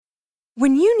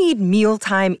When you need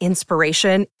mealtime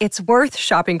inspiration, it's worth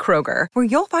shopping Kroger, where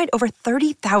you'll find over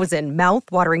 30,000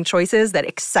 mouth-watering choices that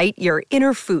excite your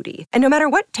inner foodie. And no matter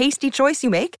what tasty choice you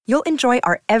make, you'll enjoy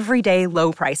our everyday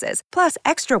low prices, plus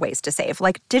extra ways to save,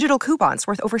 like digital coupons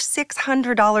worth over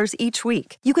 $600 each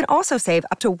week. You can also save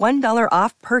up to $1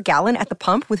 off per gallon at the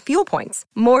pump with fuel points.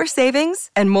 More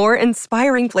savings and more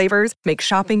inspiring flavors make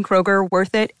shopping Kroger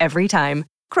worth it every time.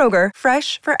 Kroger,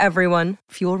 fresh for everyone.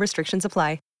 Fuel restrictions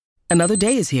apply. Another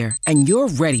day is here, and you're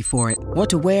ready for it. What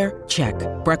to wear? Check.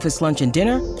 Breakfast, lunch, and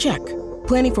dinner? Check.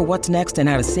 Planning for what's next and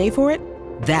how to save for it?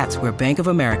 That's where Bank of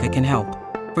America can help.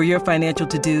 For your financial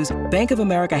to-dos, Bank of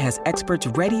America has experts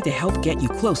ready to help get you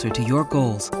closer to your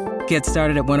goals. Get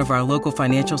started at one of our local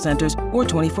financial centers or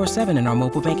 24/7 in our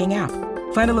mobile banking app.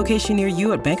 Find a location near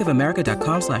you at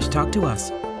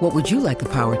bankofamerica.com/talktous. What would you like the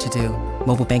power to do?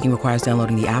 Mobile banking requires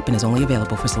downloading the app and is only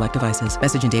available for select devices.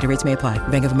 Message and data rates may apply.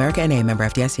 Bank of America N.A., member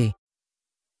FDIC.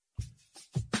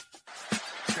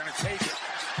 Gonna take it.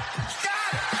 Got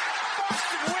it!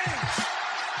 Boston wins!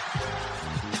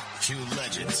 Two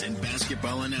legends in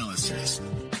basketball analysis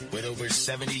with over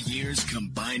 70 years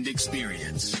combined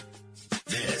experience.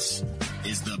 This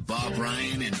is the Bob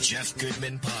Ryan and Jeff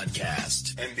Goodman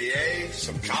podcast. NBA,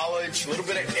 some college, a little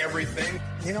bit of everything.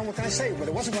 You know, what can I say? But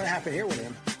it wasn't going to happen here with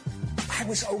him. I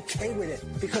was okay with it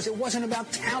because it wasn't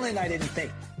about talent, I didn't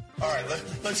think. All right,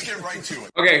 let's get right to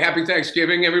it. Okay, happy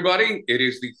Thanksgiving, everybody. It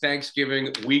is the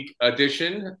Thanksgiving week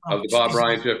edition of the Bob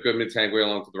Ryan, Jeff Goodman, Tangway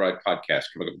Along for the Ride podcast.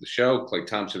 Coming up with the show, Klay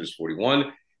Thompson is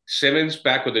 41. Simmons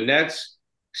back with the Nets.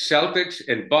 Celtics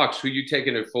and Bucks, who you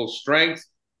taking at full strength.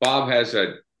 Bob has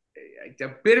a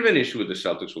bit of an issue with the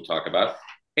Celtics we'll talk about.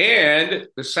 And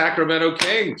the Sacramento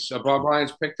Kings. Bob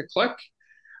Ryan's pick to click.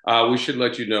 We should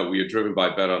let you know we are driven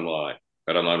by BetOnline.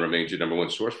 BetOnline remains your number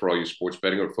one source for all your sports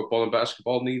betting or football and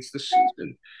basketball needs this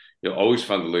season. You'll always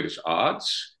find the latest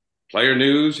odds, player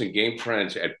news, and game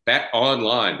trends at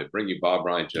BetOnline to bring you Bob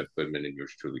Ryan, Jeff Goodman, and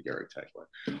yours truly, Gary Tankler.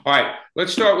 All right,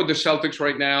 let's start with the Celtics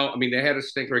right now. I mean, they had a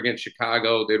stinker against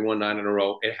Chicago. They'd won 9 in a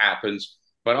row. It happens.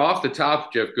 But off the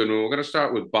top, Jeff Goodman, we're going to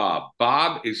start with Bob.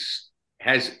 Bob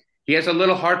has a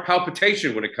little heart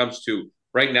palpitation when it comes to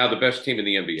right now the best team in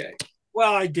the NBA.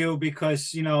 Well, I do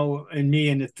because, you know, and me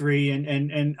and the three,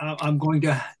 and I'm going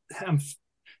to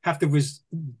have to I'm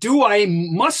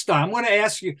going to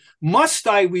ask you, must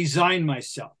I resign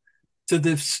myself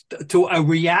to a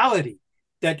reality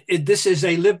that this is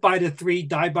a live by the three,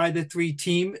 die by the three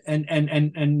team,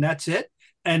 and that's it,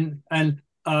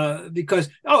 because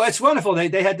it's wonderful.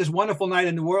 They had this wonderful night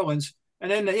in New Orleans. And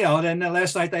then, then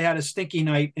last night they had a stinky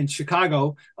night in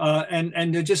Chicago,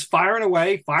 and they're just firing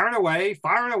away,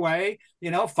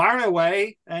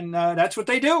 and that's what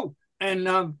they do. And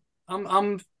I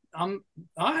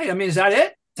mean, is that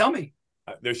it? Tell me.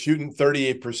 They're shooting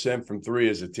 38% from three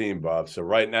as a team, Bob. So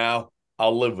right now,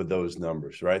 I'll live with those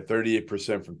numbers, right?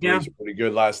 38% from three is pretty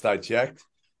good. Last I checked,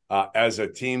 as a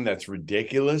team, that's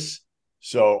ridiculous.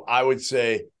 So I would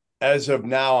say, as of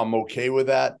now, I'm okay with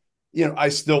that. You know, I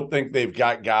still think they've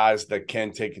got guys that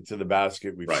can take it to the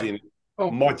basket. We've seen it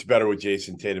much better with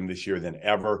Jason Tatum this year than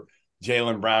ever.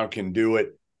 Jaylen Brown can do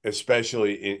it,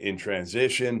 especially in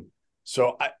transition.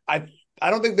 So I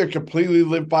don't think they're completely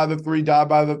live by the three, die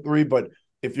by the three. But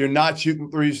if you're not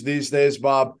shooting threes these days,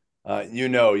 Bob, you're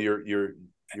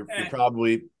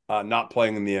probably not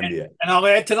playing in the NBA. And I'll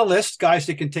add to the list guys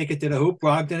that can take it to the hoop: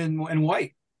 Brogdon and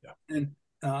White. Yeah.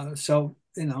 And so.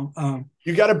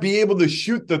 You got to be able to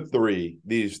shoot the three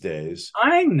these days.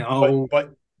 I know,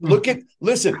 but look at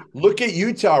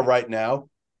Utah right now,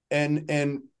 and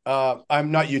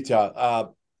I'm not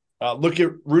Utah. Look at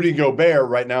Rudy Gobert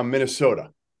right now in Minnesota.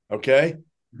 Okay,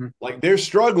 like they're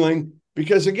struggling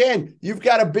because again, you've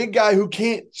got a big guy who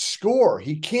can't score.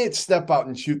 He can't step out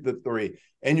and shoot the three,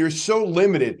 and you're so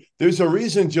limited. There's a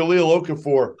reason Jahlil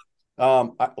Okafor.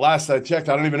 Last I checked,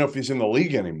 I don't even know if he's in the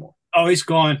league anymore. Oh, he's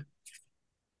gone.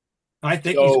 I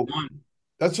think he's gone.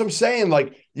 That's what I'm saying.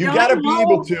 Like, you got to be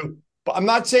able to, but I'm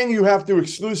not saying you have to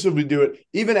exclusively do it.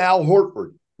 Even Al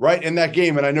Horford, right, in that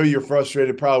game, and I know you're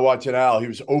frustrated probably watching Al. He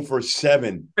was 0 for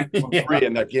 7 from 3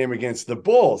 in that game against the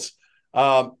Bulls.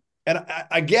 And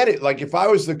I get it. Like, if I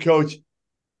was the coach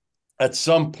at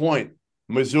some point,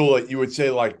 Mazzulla, you would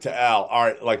say, like, to Al, all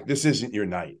right, like, this isn't your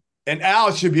night. And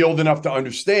Al should be old enough to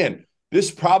understand, this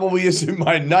probably isn't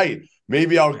my night.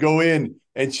 Maybe I'll go in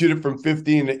and shoot it from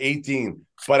 15 to 18.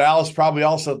 But Al's probably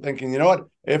also thinking, you know what?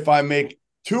 If I make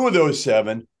 2 of those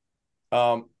 7,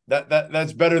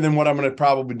 that's better than what I'm going to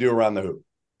probably do around the hoop.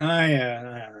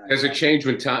 Does it change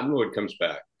when Tom Lord comes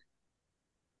back?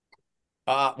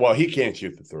 Well, he can't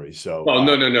shoot the 3. So. Well,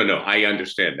 no. I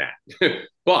understand that.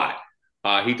 But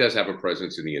He does have a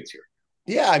presence in the interior.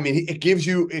 Yeah, I mean, it gives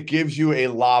you a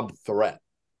lob threat.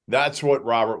 That's what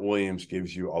Robert Williams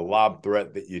gives you, a lob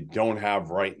threat that you don't have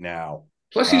right now.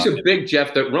 Plus, he's a big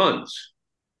Jeff that runs.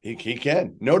 He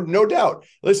can, no doubt.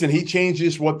 Listen, he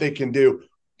changes what they can do,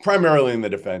 primarily in the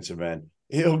defensive end.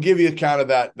 He'll give you kind of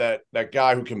that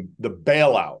guy who can the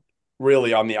bailout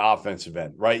really on the offensive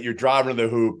end, right? You're driving to the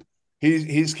hoop.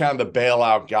 He's kind of the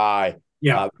bailout guy.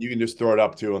 Yeah, you can just throw it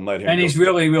up to and let him. And he's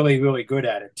really, really, really good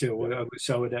at it too.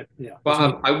 So that, yeah.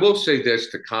 Bob, I will say this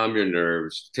to calm your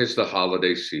nerves: 'tis the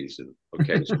holiday season,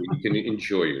 okay? So you can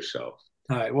enjoy yourself.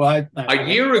 All right. Well, a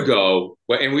year ago,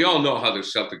 and we all know how the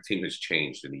Celtic team has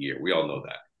changed in a year. We all know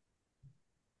that.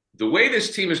 The way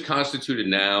this team is constituted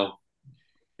now,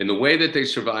 and the way that they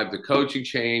survived the coaching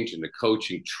change and the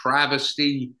coaching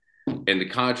travesty and the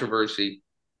controversy,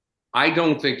 I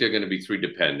don't think they're going to be three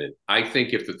dependent. I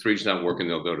think if the three's not working,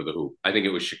 they'll go to the hoop. I think it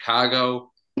was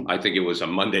Chicago. I think it was a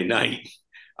Monday night.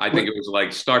 I think it was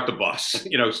like start the bus,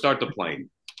 start the plane.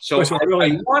 So I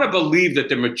want to believe that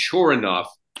they're mature enough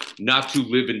not to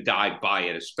live and die by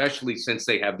it, especially since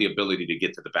they have the ability to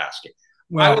get to the basket.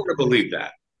 Well, I want to believe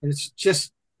that. It's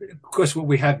just, of course, what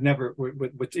we have never,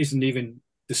 what isn't even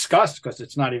discussed, because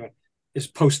it's not even, is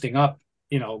posting up,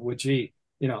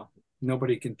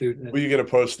 nobody can do that. What are you going to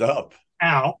post up?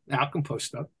 Al can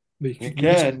post up. He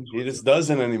can. He just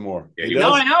doesn't anymore. Yeah,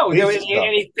 I know.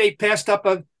 He passed up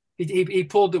he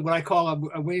pulled what I call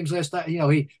a Williams last night.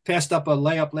 He passed up a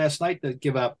layup last night to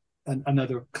give up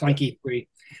another clunky three.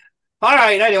 All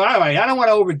right. Anyway, I don't want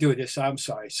to overdo this. I'm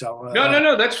sorry. So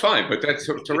no, that's fine. But that's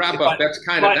to wrap up. That's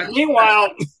kind of.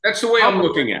 Meanwhile, that's the way I'm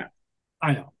looking at.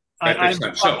 I know. I'm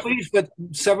pleased with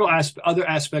several other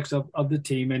aspects of the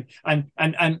team, and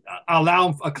allow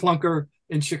a clunker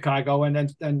in Chicago,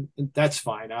 and that's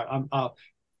fine. That's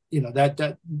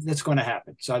going to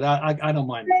happen. So I don't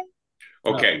mind that.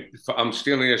 Okay, I'm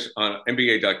stealing this on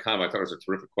NBA.com. I thought it was a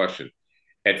terrific question.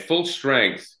 At full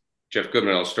strength, Jeff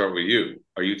Goodman, I'll start with you.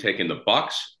 Are you taking the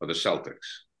Bucks or the Celtics?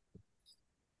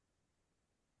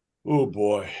 Oh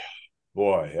boy,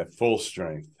 at full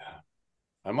strength.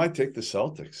 I might take the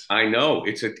Celtics. I know.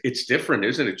 It's different,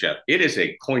 isn't it, Jeff? It is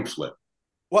a coin flip.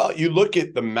 Well, you look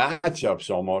at the matchups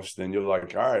almost, and you're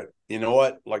like, all right, you know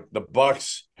what? Like the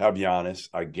Bucks have Giannis.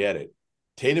 I get it.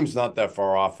 Tatum's not that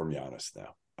far off from Giannis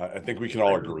now. I think we can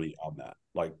all agree on that.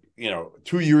 Like,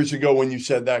 2 years ago when you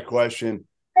said that question,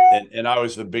 and I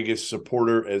was the biggest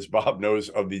supporter, as Bob knows,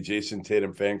 of the Jason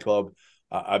Tatum fan club.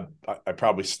 I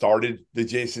probably started the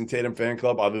Jason Tatum fan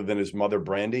club other than his mother,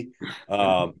 Brandy.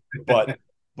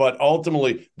 But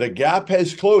ultimately, the gap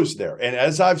has closed there. And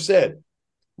as I've said,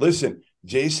 listen,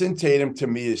 Jason Tatum to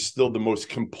me is still the most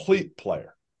complete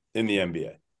player in the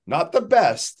NBA. Not the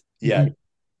best yet,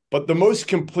 but the most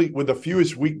complete with the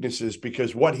fewest weaknesses,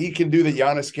 because what he can do that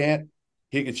Giannis can't,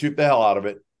 he can shoot the hell out of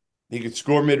it. He can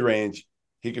score mid-range.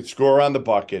 He can score around the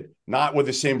bucket, not with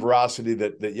the same veracity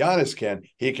that Giannis can.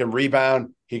 He can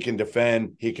rebound. He can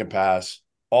defend. He can pass,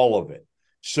 all of it.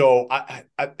 So I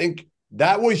think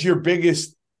that was your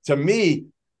biggest, to me,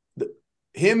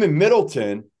 him and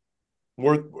Middleton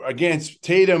were against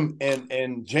Tatum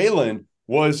and Jalen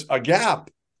was a gap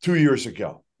 2 years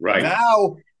ago. Right.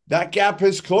 Now that gap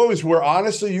has closed, where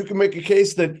honestly you can make a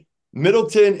case that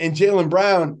Middleton and Jaylen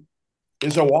Brown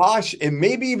is a wash and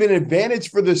maybe even an advantage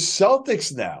for the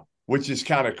Celtics now, which is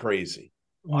kind of crazy.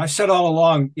 Well, I said all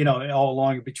along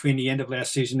between the end of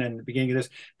last season and the beginning of this,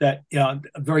 that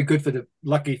very good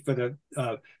lucky for the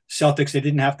Celtics. They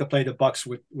didn't have to play the Bucks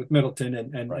with Middleton,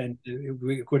 and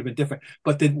it could have been different.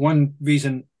 But the one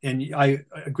reason, and I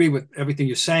agree with everything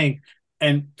you're saying,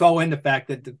 and throw in the fact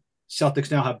that the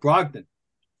Celtics now have Brogdon.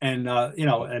 And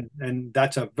and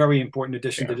that's a very important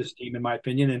addition to this team, in my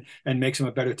opinion, and makes them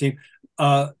a better team.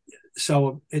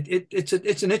 So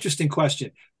it's an interesting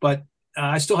question, but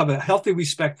I still have a healthy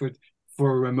respect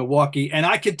for Milwaukee, and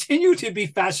I continue to be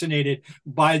fascinated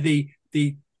by the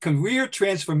career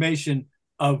transformation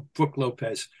of Brook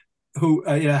Lopez, who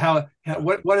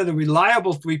what a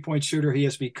reliable 3-point shooter he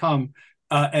has become,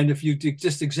 and if you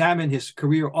just examine his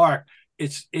career arc,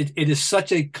 it is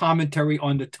such a commentary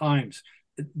on the times.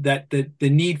 That the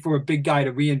need for a big guy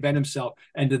to reinvent himself,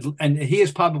 and he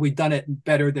has probably done it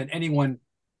better than anyone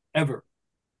ever.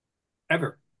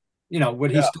 What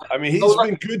he's done. I mean, he's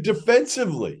been good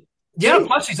defensively. Yeah,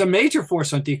 plus he's a major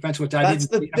force on defense, which that's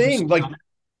the thing.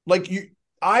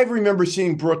 I remember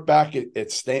seeing Brook back at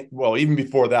well, even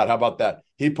before that. How about that?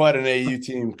 He played an AU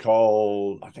team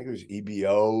called, I think it was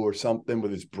EBO or something,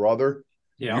 with his brother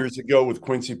years ago, with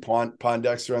Quincy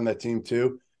Pondexter on that team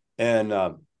too, and.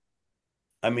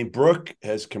 I mean, Brook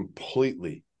has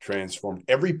completely transformed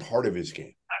every part of his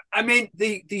game. I mean,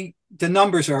 the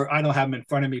numbers are, I don't have them in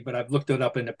front of me, but I've looked it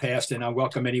up in the past, and I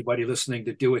welcome anybody listening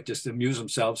to do it just to amuse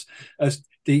themselves. As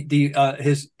the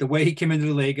way he came into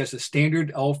the league as a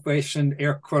standard old-fashioned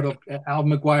aircraft, Al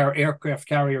McGuire aircraft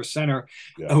carrier center,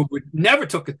 who never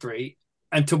took a three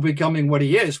until becoming what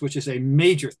he is, which is a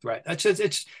major threat.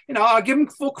 It's I'll give him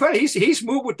full credit. He's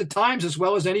moved with the times as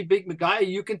well as any big guy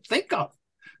you can think of.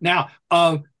 Now,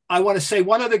 I want to say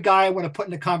one other guy I want to put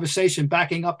in the conversation,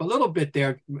 backing up a little bit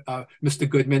there, Mr.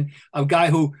 Goodman, a guy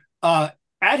who, at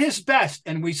his best,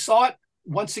 and we saw it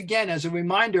once again as a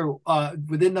reminder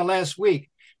within the last week,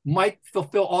 might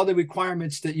fulfill all the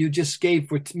requirements that you just gave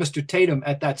for Mr. Tatum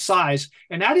at that size,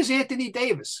 and that is Anthony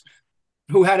Davis,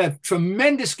 who had a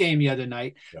tremendous game the other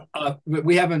night. Yeah.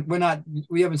 We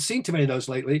haven't seen too many of those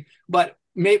lately, but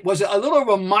was a little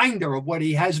reminder of what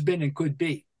he has been and could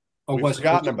be, or We've was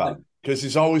forgotten about it. Because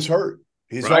he's always hurt.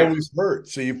 He's always hurt.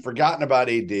 So you've forgotten about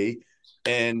AD.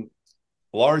 And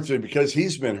largely because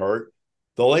he's been hurt,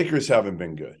 the Lakers haven't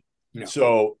been good. No.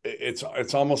 So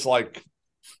it's almost like,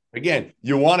 again,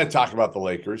 you want to talk about the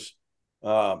Lakers,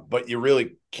 but you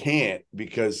really can't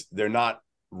because they're not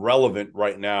relevant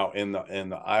right now in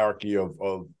the hierarchy of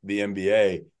the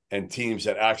NBA and teams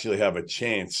that actually have a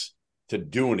chance to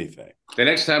do anything. The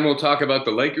next time we'll talk about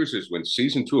the Lakers is when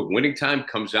season 2 of Winning Time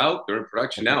comes out. They're in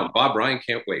production now. And Bob Ryan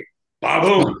can't wait.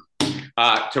 Bob!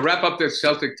 To wrap up this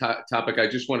Celtic topic, I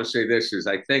just want to say this is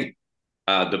I think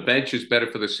the bench is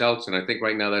better for the Celtics, and I think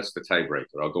right now that's the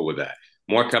tiebreaker. I'll go with that.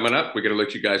 More coming up. We're going to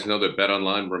let you guys know that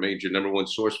BetOnline remains your number one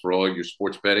source for all your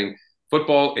sports betting,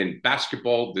 football, and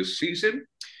basketball this season.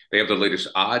 They have the latest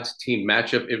odds, team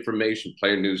matchup information,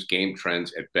 player news, game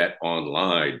trends at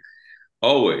BetOnline.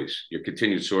 Always your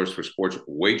continued source for sports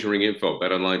wagering info.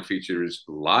 BetOnline features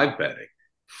live betting,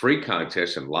 free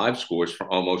contests, and live scores for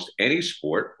almost any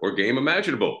sport or game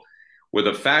imaginable. We're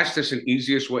the fastest and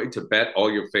easiest way to bet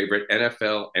all your favorite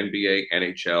NFL, NBA,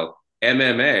 NHL,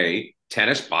 MMA,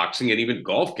 tennis, boxing, and even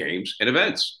golf games and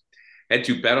events. Head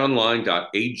to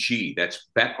betonline.ag. That's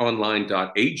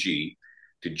betonline.ag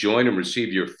to join and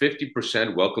receive your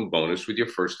 50% welcome bonus with your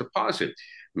first deposit.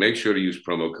 Make sure to use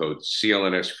promo code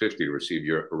CLNS50 to receive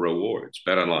your rewards.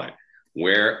 BetOnline,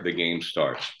 where the game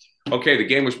starts. Okay, the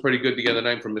game was pretty good the other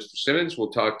night from Mr. Simmons.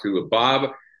 We'll talk to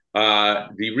Bob.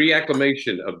 The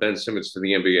reacclimation of Ben Simmons to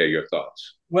the NBA, your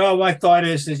thoughts? Well, my thought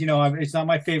is, it's not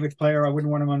my favorite player. I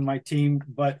wouldn't want him on my team.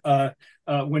 But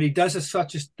when he does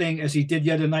such a thing as he did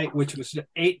the other night, which was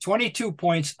 22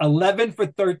 points, 11 for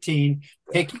 13,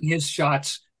 taking his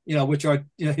shots, which are,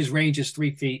 his range is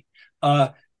 3 feet,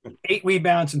 8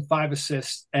 rebounds and 5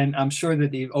 assists. And I'm sure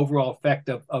that the overall effect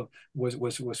of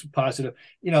was positive.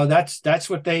 That's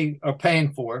what they are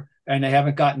paying for. And they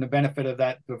haven't gotten the benefit of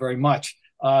that very much.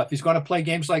 If he's going to play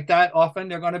games like that often,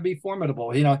 they're going to be formidable,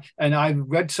 and I've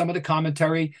read some of the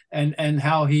commentary and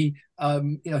how he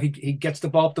gets the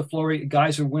ball up the floor.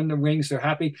 Guys who win the rings, they're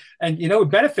happy. And, it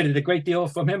benefited a great deal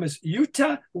from him is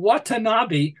Yuta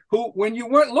Watanabe, who, when you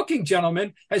weren't looking,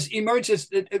 gentlemen, has emerged as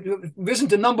risen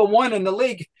to number 1 in the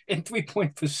league in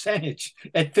 3-point percentage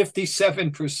at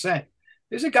 57%.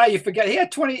 There's a guy you forget. He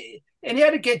had 20 and he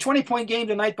had a 20-point game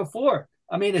the night before.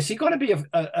 I mean, is he going to be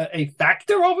a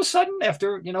factor all of a sudden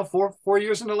after, 4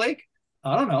 years in the league?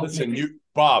 I don't know. Listen,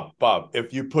 Bob,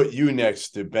 if you put you next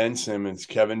to Ben Simmons,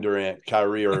 Kevin Durant,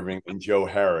 Kyrie Irving, and Joe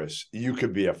Harris, you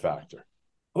could be a factor.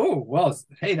 Oh, well,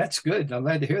 hey, that's good. I'm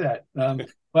glad to hear that.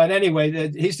 But anyway,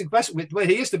 he's the best.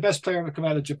 He is the best player to come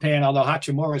out of Japan, although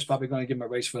Hachimura is probably going to give him a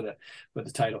race for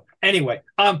the title. Anyway,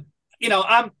 the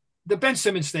Ben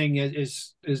Simmons thing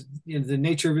is the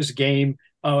nature of his game.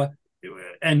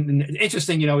 And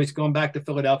interesting, he's going back to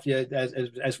Philadelphia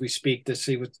as we speak to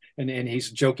see what, and he's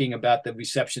joking about the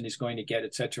reception he's going to get,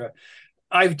 etc.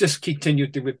 I've just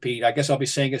continued to repeat. I guess I'll be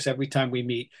saying this every time we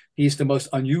meet. He's the most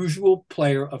unusual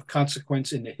player of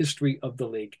consequence in the history of the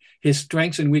league. His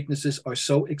strengths and weaknesses are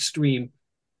so extreme,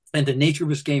 and the nature of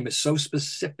his game is so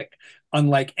specific,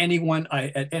 unlike anyone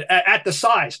at the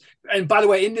size. And by the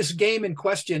way, in this game in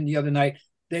question the other night,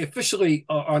 they officially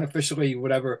or unofficially,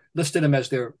 whatever, listed him as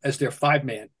their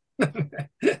 5-man,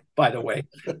 by the way.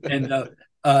 And,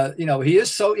 he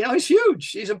is so, he's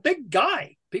huge. He's a big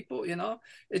guy. People,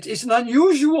 it's an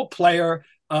unusual player.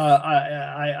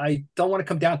 I don't want to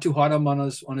come down too hard on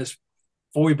his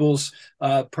foibles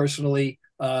personally.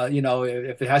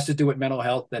 If it has to do with mental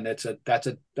health, then that's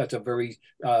a very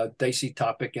dicey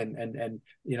topic. And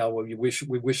we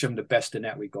wish him the best in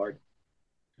that regard.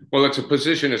 Well, it's a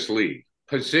positionless league.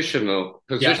 Positional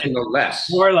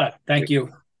less. More or less. Thank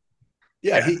you.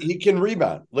 Yeah, he can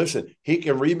rebound. Listen, he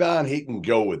can rebound. He can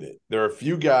go with it. There are a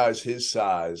few guys his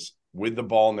size with the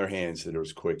ball in their hands that are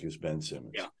as quick as Ben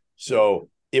Simmons. Yeah. So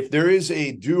if there is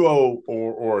a duo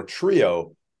or a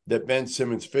trio that Ben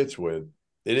Simmons fits with,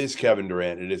 it is Kevin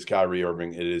Durant, it is Kyrie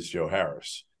Irving, it is Joe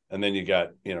Harris. And then you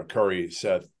got, Curry,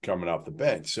 Seth coming off the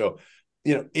bench. So,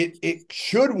 it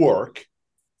should work.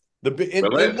 And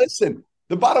listen,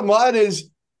 the bottom line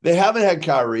is they haven't had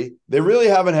Kyrie. They really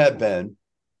haven't had Ben.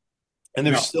 And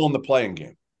they're still in the playing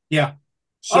game. Yeah.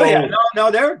 So,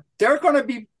 they're going to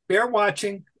be bear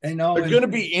watching. They're going to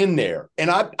be in there. And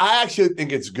I actually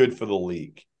think it's good for the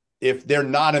league if they're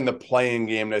not in the playing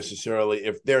game necessarily.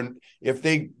 If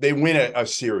they win a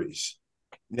series,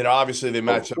 obviously they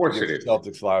match up against the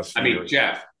Celtics last year.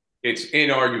 Jeff, it's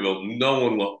inarguable. No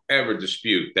one will ever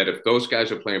dispute that if those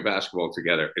guys are playing basketball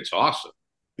together, it's awesome.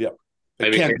 Yeah.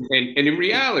 And in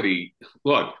reality,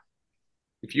 look,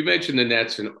 if you mention the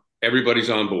Nets and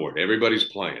everybody's on board, everybody's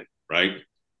playing, right?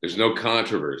 There's no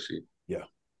controversy. Yeah.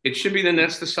 It should be the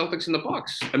Nets, the Celtics, and the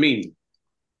Bucks. I mean,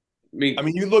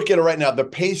 you look at it right now. The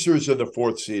Pacers are the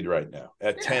 4th seed right now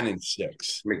at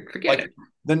 10-6. Forget it.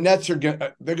 The Nets are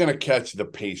gonna catch the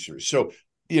Pacers. So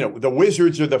the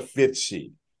Wizards are the 5th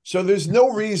seed. So there's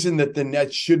no reason that the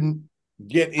Nets shouldn't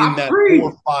get in that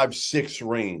 4, 5, 6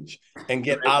 range and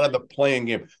get out of the playing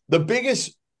game. The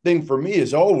biggest thing for me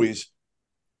is always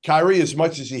Kyrie. As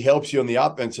much as he helps you on the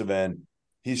offensive end,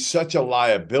 he's such a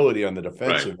liability on the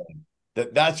defensive end.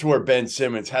 That's where Ben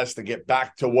Simmons has to get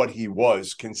back to what he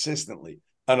was consistently,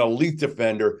 an elite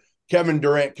defender. Kevin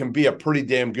Durant can be a pretty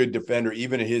damn good defender,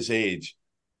 even at his age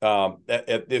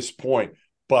at this point.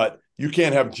 But you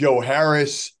can't have Joe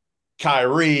Harris,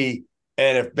 Kyrie,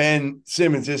 and if Ben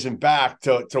Simmons isn't back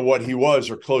to what he was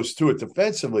or close to it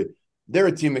defensively, they're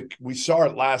a team that we saw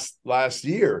it last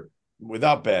year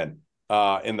without Ben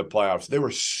in the playoffs. They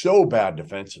were so bad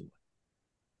defensively.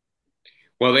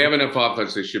 Well, they have enough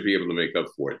offense; they should be able to make up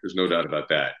for it. There's no doubt about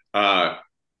that.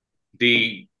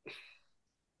 The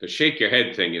shake your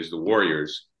head thing is the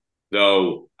Warriors,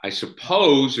 though. I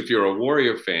suppose if you're a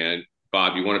Warrior fan,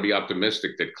 Bob, you want to be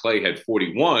optimistic that Klay had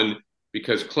 41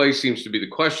 because Klay seems to be the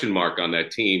question mark on that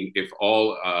team if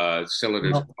all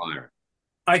cylinders are firing.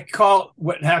 I call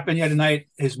what happened the other night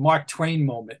his Mark Twain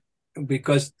moment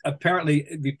because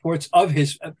apparently reports of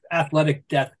his athletic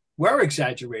death were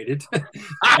exaggerated,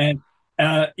 and.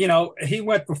 He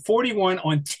went for 41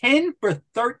 on 10 for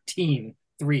 13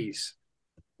 threes.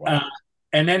 Wow.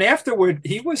 And then afterward,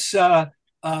 he was, he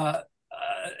was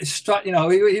starting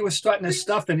his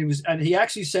stuff, and he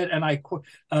actually said, and I quote,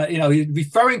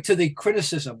 referring to the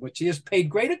criticism, which he has paid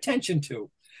great attention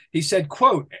to. He said,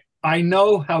 quote, "I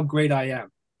know how great I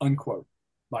am," unquote,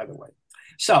 by the way.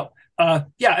 So,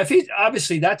 if he's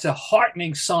obviously that's a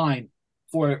heartening sign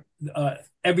for,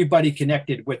 everybody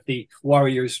connected with the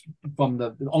Warriors, from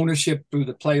the ownership through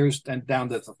the players and down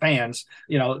to the fans,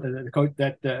 and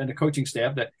the coaching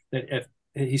staff, that if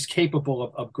he's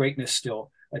capable of greatness still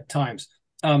at times.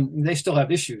 They still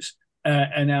have issues.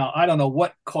 And now I don't know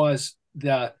what caused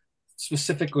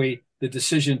specifically the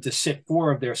decision to sit 4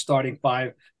 of their starting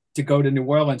 5 to go to New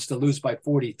Orleans to lose by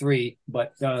 43.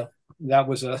 But that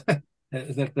was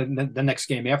the next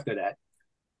game after that.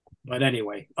 But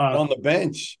anyway. On the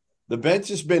bench. The bench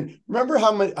has been. Remember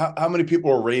how many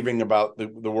people were raving about the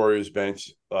Warriors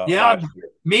bench?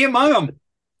 Me among them.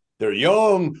 They're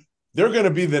young. They're going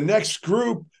to be the next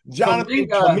group. Jonathan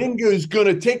Kuminga is going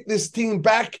to take this team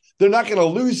back. They're not going to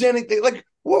lose anything. Like,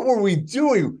 what were we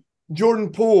doing?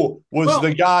 Jordan Poole was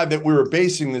the guy that we were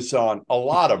basing this on, a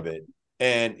lot of it,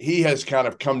 and he has kind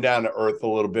of come down to earth a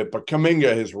little bit. But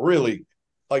Kuminga has really,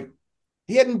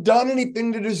 he hadn't done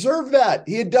anything to deserve that.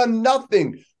 He had done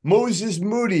nothing. Moses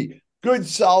Moody, good,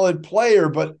 solid player,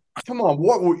 but come on,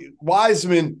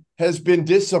 Wiseman has been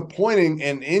disappointing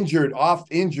and injured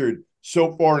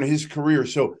so far in his career.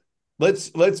 So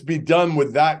let's be done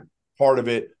with that part of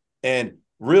it. And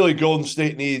really, Golden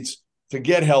State needs to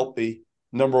get healthy,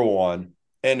 number one,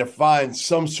 and to find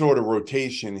some sort of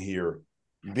rotation here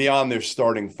beyond their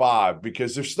starting 5,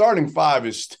 because their starting 5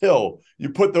 is still,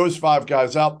 you put those 5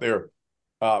 guys out there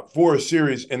for a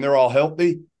series and they're all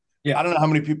healthy. Yeah. I don't know how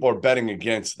many people are betting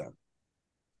against them.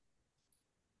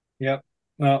 Yep.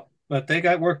 Well, but they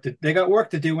got work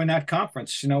to do in that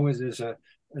conference.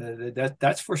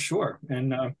 That's for sure.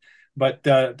 And but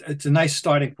it's a nice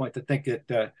starting point to think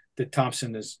that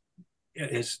Thompson is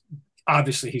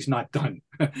obviously he's not done.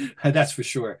 That's for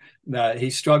sure.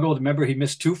 He struggled. Remember, he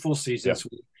missed 2 full seasons.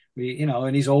 Yeah.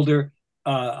 And he's older.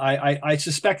 I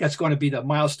suspect that's going to be the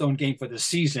milestone game for the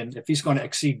season. If he's going to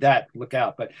exceed that, look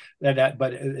out. But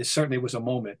it certainly was a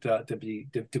moment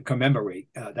to commemorate.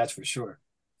 That's for sure.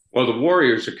 Well, the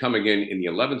Warriors are coming in the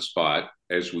 11th spot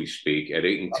as we speak at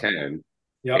 8-10.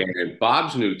 Yep. And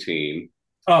Bob's new team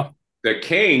The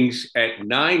Kings at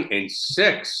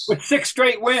 9-6 with 6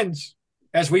 straight wins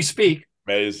as we speak.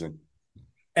 Amazing.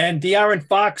 And De'Aaron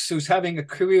Fox, who's having a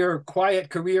quiet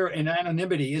career in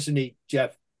anonymity, isn't he,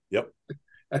 Jeff? Yep.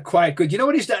 A quiet good. You know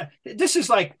what he's done? This is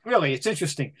like, really, it's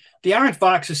interesting. De'Aaron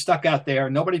Fox is stuck out there.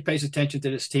 Nobody pays attention to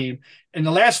this team. In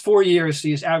the last 4 years,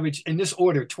 he has averaged, in this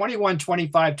order, 21,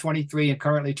 25, 23, and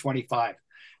currently 25.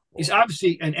 He's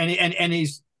obviously, and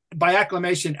he's, by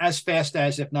acclamation, as fast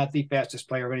as, if not the fastest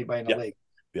player of anybody in the league.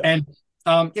 Yeah. And,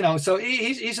 so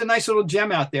he's a nice little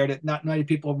gem out there that not many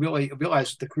people really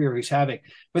realize the career he's having.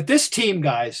 But this team,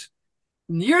 guys,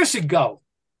 years ago,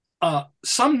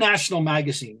 some national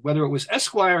magazine, whether it was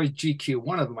Esquire or GQ,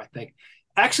 one of them, I think,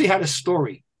 actually had a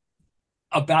story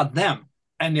about them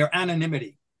and their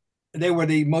anonymity. They were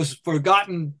the most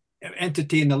forgotten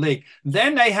entity in the league.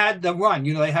 Then they had the run.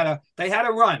 They had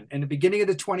a run in the beginning of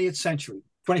the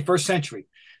 21st century.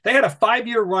 They had a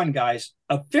 5-year run, guys,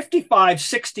 of 55,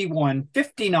 61,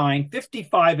 59,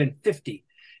 55, and 50,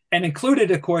 and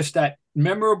included, of course, that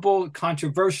memorable,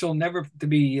 controversial, never to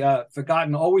be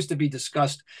forgotten, always to be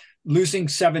discussed, losing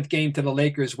 7th game to the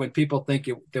Lakers when people think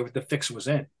the fix was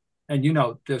in. And,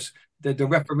 the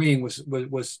refereeing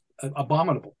was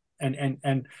abominable.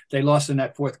 And they lost in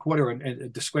that fourth quarter, and a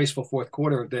disgraceful fourth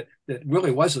quarter that really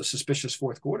was a suspicious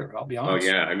fourth quarter, I'll be honest.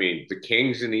 Oh, yeah. I mean, the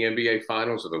Kings in the NBA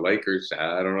Finals or the Lakers,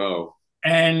 I don't know.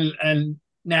 And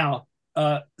now,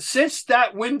 since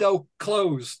that window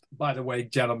closed, by the way,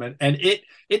 gentlemen, and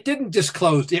it didn't just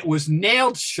close, it was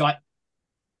nailed shut,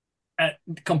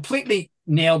 completely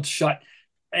nailed shut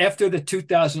after the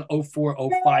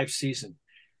 2004-05 season.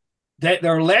 That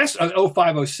their last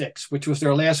 05-06, which was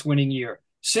their last winning year.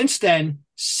 Since then,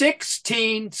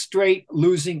 16 straight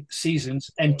losing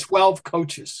seasons and 12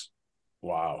 coaches.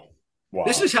 Wow.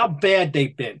 This is how bad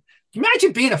they've been.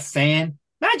 Imagine being a fan.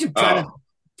 Imagine trying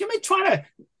to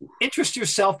interest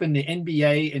yourself in the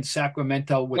NBA in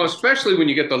Sacramento. Well, especially when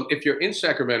if you're in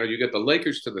Sacramento, you get the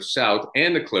Lakers to the south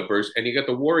and the Clippers, and you get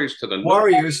the Warriors to the north.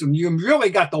 Warriors, and you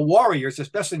really got the Warriors,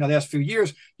 especially in the last few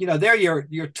years. They're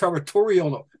your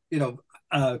territorial,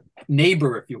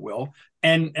 neighbor, if you will.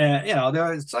 And,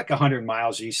 it's like 100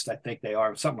 miles east, I think they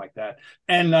are, something like that.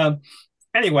 And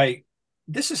anyway,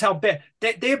 this is how bad.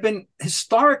 They have been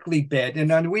historically bad.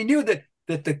 And we knew that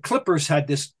the Clippers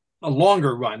had a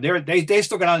longer run. They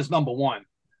still got on as number one,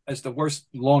 as the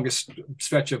longest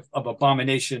stretch of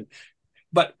abomination.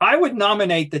 But I would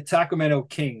nominate the Sacramento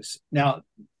Kings now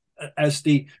as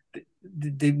the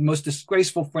most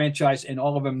disgraceful franchise in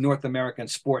all of North American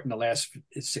sport in the last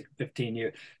 15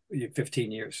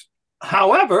 years.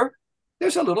 However,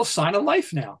 there's a little sign of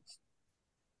life now,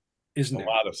 isn't there? A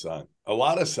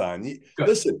lot of sign.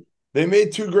 Listen, they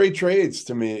made 2 great trades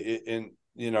to me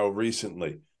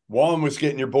recently. One was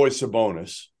getting your boy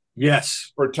Sabonis.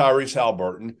 Yes. For Tyrese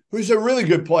Haliburton, who's a really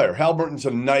good player. Haliburton's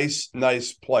a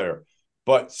nice player.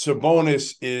 But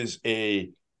Sabonis is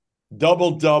a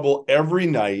double-double every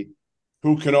night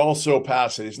who can also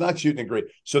pass it. He's not shooting it great.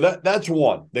 So that's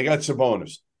one. They got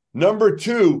Sabonis. Number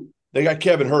 2, they got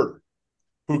Kevin Huerter,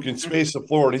 who can space the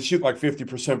floor, and he's shooting like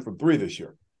 50% from 3 this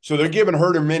year. So they're giving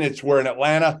Huerter minutes where in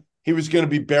Atlanta, he was going to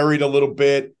be buried a little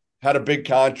bit, had a big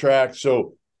contract.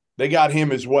 So they got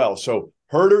him as well. So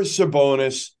Huerter,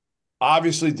 Sabonis,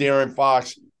 obviously De'Aaron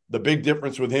Fox. The big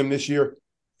difference with him this year,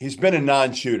 he's been a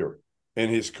non-shooter in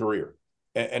his career.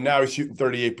 And now he's shooting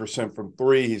 38% from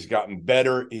 3. He's gotten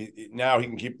better. Now he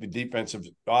can keep the defensive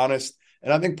honest.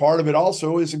 And I think part of it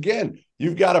also is, again,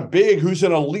 you've got a big who's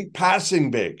an elite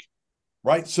passing big,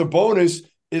 right? Sabonis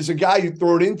is a guy you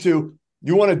throw it into.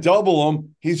 You want to double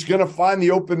him, he's going to find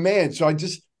the open man. So I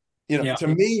just, to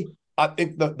me, I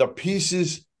think the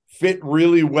pieces fit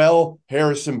really well.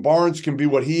 Harrison Barnes can be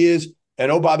what he is.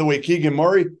 And, oh, by the way, Keegan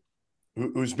Murray,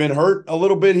 who's been hurt a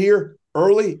little bit here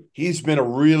early, he's been a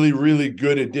really, really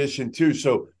good addition too.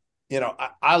 So,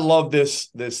 I love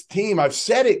this team. I've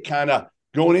said it kind of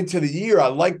going into the year. I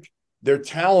like their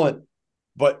talent,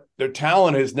 but their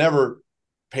talent has never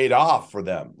paid off for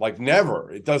them. Like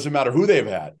never. It doesn't matter who they've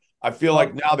had. I feel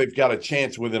like now they've got a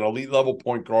chance with an elite level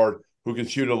point guard who can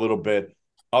shoot a little bit.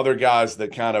 Other guys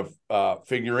that kind of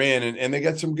figure in, and they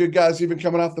got some good guys even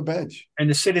coming off the bench. And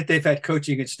to say that they've had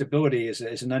coaching and stability is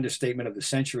an understatement of the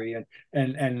century.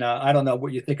 And I don't know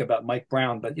what you think about Mike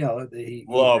Brown, but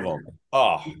love him.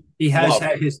 Oh, he has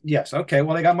had his yes. Okay,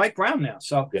 well they got Mike Brown now,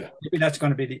 so maybe that's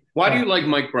going to be the. Why do you like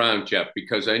Mike Brown, Jeff?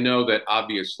 Because I know that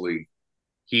obviously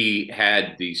he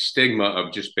had the stigma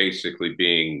of just basically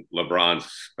being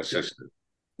LeBron's assistant,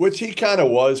 which he kind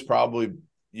of was probably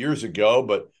years ago,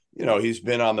 but. He's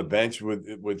been on the bench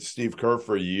with Steve Kerr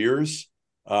for years.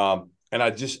 And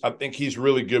I think he's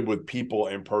really good with people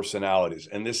and personalities.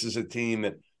 And this is a team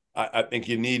that I think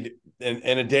you need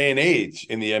in a day and age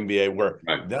in the NBA where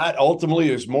that ultimately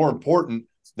is more important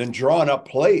than drawing up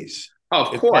plays.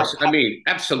 Oh, of course. I mean,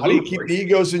 absolutely. How do you keep the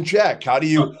egos in check? How do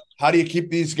you keep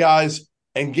these guys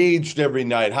engaged every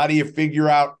night? How do you figure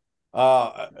out,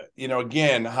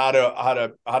 again, how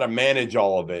to manage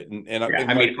all of it? And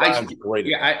I mean,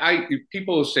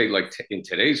 people will say, like, in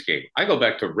today's game, I go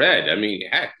back to Red. I mean,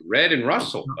 heck, Red and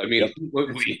Russell. I mean, Russ,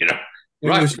 you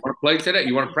want to play today?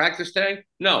 You want to practice today?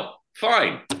 No,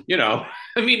 fine. I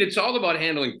mean, it's all about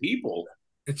handling people.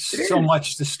 It's so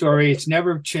much the story. It's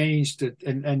never changed.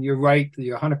 And you're right.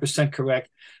 You're 100% correct.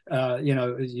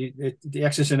 The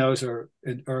X's and O's are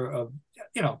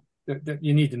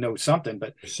you need to know something,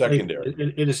 but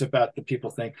secondary. It is about the people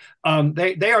thing.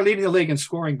 They are leading the league in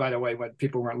scoring, by the way, when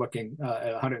people weren't looking,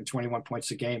 at 121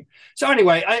 points a game. So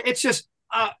anyway, it's just,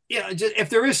 if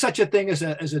there is such a thing as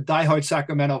a diehard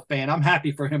Sacramento fan, I'm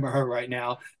happy for him or her right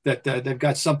now that they've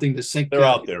got something to sink. They're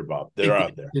out there, Bob. They're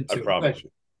out there. I promise you.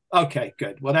 Okay,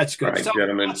 good. Well, that's good. All right, so,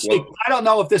 gentlemen. I don't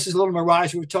know if this is a little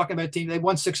mirage. We were talking about a team. They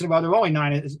won 6 in a row. They're only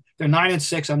 9. They're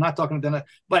 9-6. I'm not talking about them,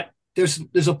 but there's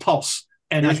a pulse.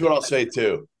 And here's what I'll say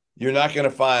too: you're not going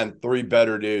to find 3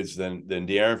 better dudes than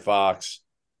De'Aaron Fox,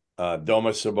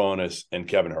 Domas Sabonis, and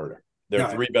Kevin Huerter. Their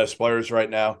 3 best players right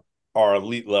now are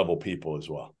elite level people as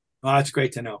well. Oh, that's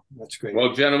great to know. That's great.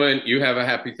 Well, gentlemen, you have a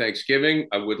happy Thanksgiving.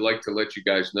 I would like to let you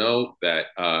guys know that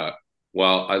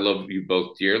while I love you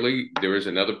both dearly, there is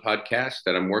another podcast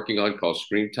that I'm working on called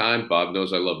Screen Time. Bob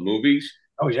knows I love movies.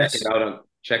 Oh, yes.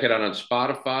 Check it out on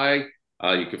Spotify.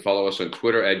 You can follow us on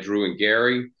Twitter at Drew and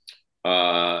Gary.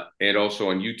 And also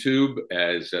on YouTube,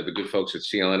 as the good folks at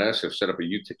CLNS have set up a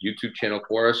YouTube channel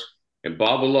for us. And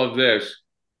Bob will love this.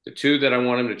 The 2 that I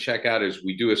want him to check out is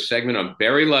we do a segment on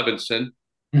Barry Levinson.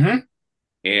 Mm-hmm.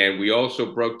 And we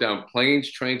also broke down Planes,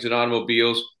 Trains, and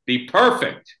Automobiles, the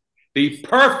perfect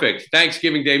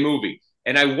Thanksgiving Day movie.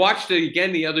 And I watched it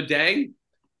again the other day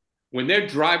when they're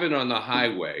driving on the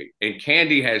highway and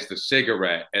Candy has the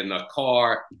cigarette and the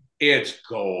car, it's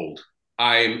gold.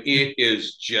 It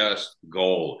is just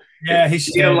gold. Yeah,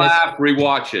 he's sad. Laugh,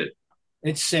 rewatch it.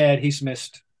 It's sad. He's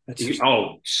missed.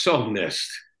 So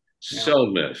missed. So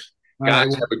missed.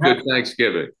 Guys, have a good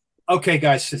Thanksgiving. Okay,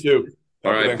 guys. You too.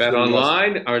 All right, Bet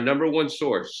Online, our number one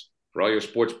source for all your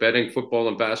sports betting, football,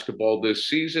 and basketball this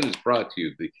season is brought to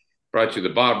you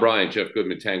the Bob Ryan, Jeff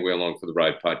Goodman, Tangway Along for the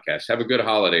Ride podcast. Have a good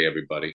holiday, everybody.